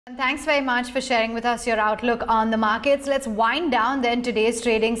And thanks very much for sharing with us your outlook on the markets. Let's wind down then today's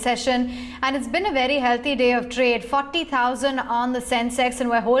trading session. And it's been a very healthy day of trade. 40,000 on the Sensex, and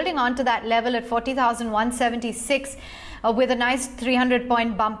we're holding on to that level at 40,176. With a nice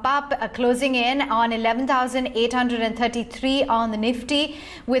 300-point bump up, closing in on 11,833 on the Nifty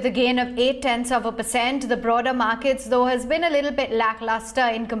with a gain of 0.8%. The broader markets, though, has been a little bit lackluster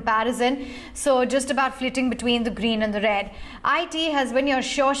in comparison, so just about flitting between the green and the red. IT has been your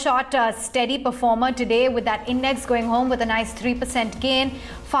sure shot steady performer today, with that index going home with a nice 3% gain.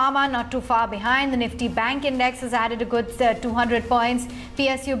 Pharma not too far behind. The Nifty Bank Index has added a good 200 points.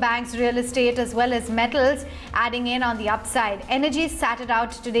 PSU banks, real estate as well as metals adding in on the upside. Energy sat it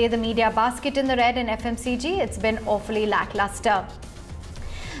out today, the media basket in the red, and FMCG, it's been awfully lackluster.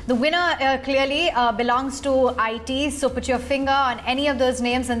 The winner clearly belongs to IT, so put your finger on any of those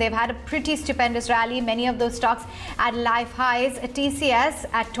names, and they've had a pretty stupendous rally. Many of those stocks at life highs. TCS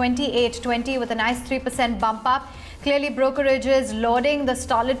at 28.20 with a nice 3% bump up. Clearly, brokerages lauding the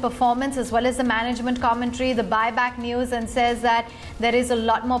solid performance as well as the management commentary, the buyback news, and says that there is a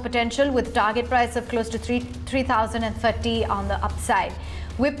lot more potential with target price of close to 3,030 on the upside.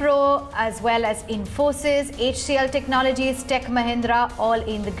 Wipro as well as Infosys, HCL Technologies, Tech Mahindra all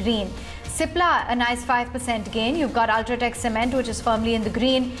in the green. Cipla, a nice 5% gain. You've got Ultratech Cement, which is firmly in the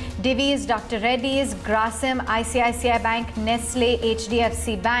green. Divi's, Dr. Reddy's, Grasim, ICICI Bank, Nestle,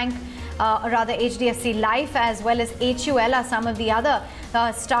 HDFC Bank, HDFC Life as well as HUL are some of the other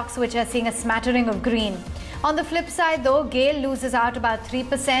stocks which are seeing a smattering of green. On the flip side, though, GAIL loses out about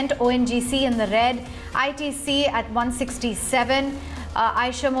 3%, ONGC in the red, ITC at 167,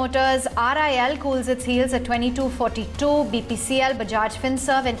 Eicher Motors, RIL cools its heels at 22.42, BPCL, Bajaj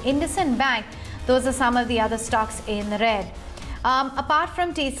Finserv and IndusInd Bank, those are some of the other stocks in the red. Apart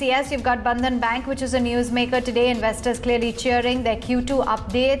from TCS, you've got Bandhan Bank, which is a newsmaker today. Investors clearly cheering their Q2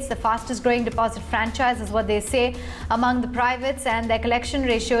 updates. The fastest growing deposit franchise is what they say among the privates, and their collection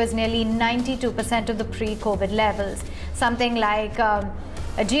ratio is nearly 92% of the pre-COVID levels. Something like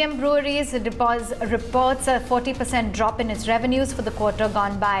GM Breweries reports a 40% drop in its revenues for the quarter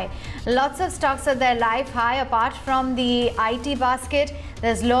gone by. Lots of stocks at their life high. Apart from the IT basket,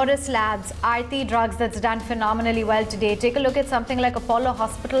 there's Lotus Labs, Aarti Drugs that's done phenomenally well today. Take a look at something like Apollo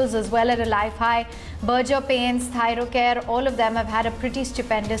Hospitals as well at a life high. Berger Paints, Thyrocare, all of them have had a pretty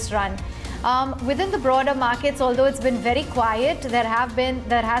stupendous run. Within the broader markets, although it's been very quiet, there has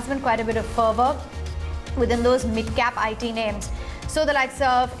been quite a bit of fervor within those mid-cap IT names. So the likes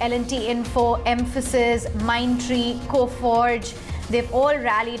of L&T Info, Infosys, Mindtree, Coforge, they've all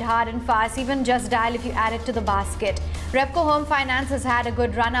rallied hard and fast, even Just Dial if you add it to the basket. Repco Home Finance has had a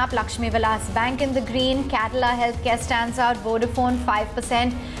good run up, Lakshmi Vilas Bank in the green, Cadila Healthcare stands out, Vodafone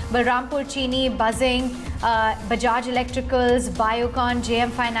 5%, Balrampur Chini buzzing, Bajaj Electricals, Biocon,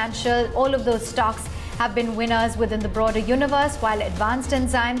 JM Financial, all of those stocks have been winners within the broader universe, while Advanced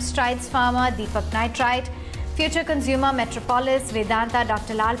Enzymes, Strides Pharma, Deepak Nitrite, Future Consumer, Metropolis, Vedanta,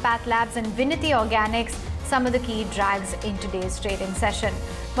 Dr. Lal Path Labs and Vinity Organics, some of the key drags in today's trading session.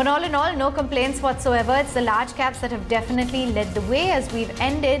 But all in all, no complaints whatsoever. It's the large caps that have definitely led the way as we've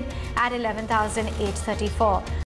ended at 11,834.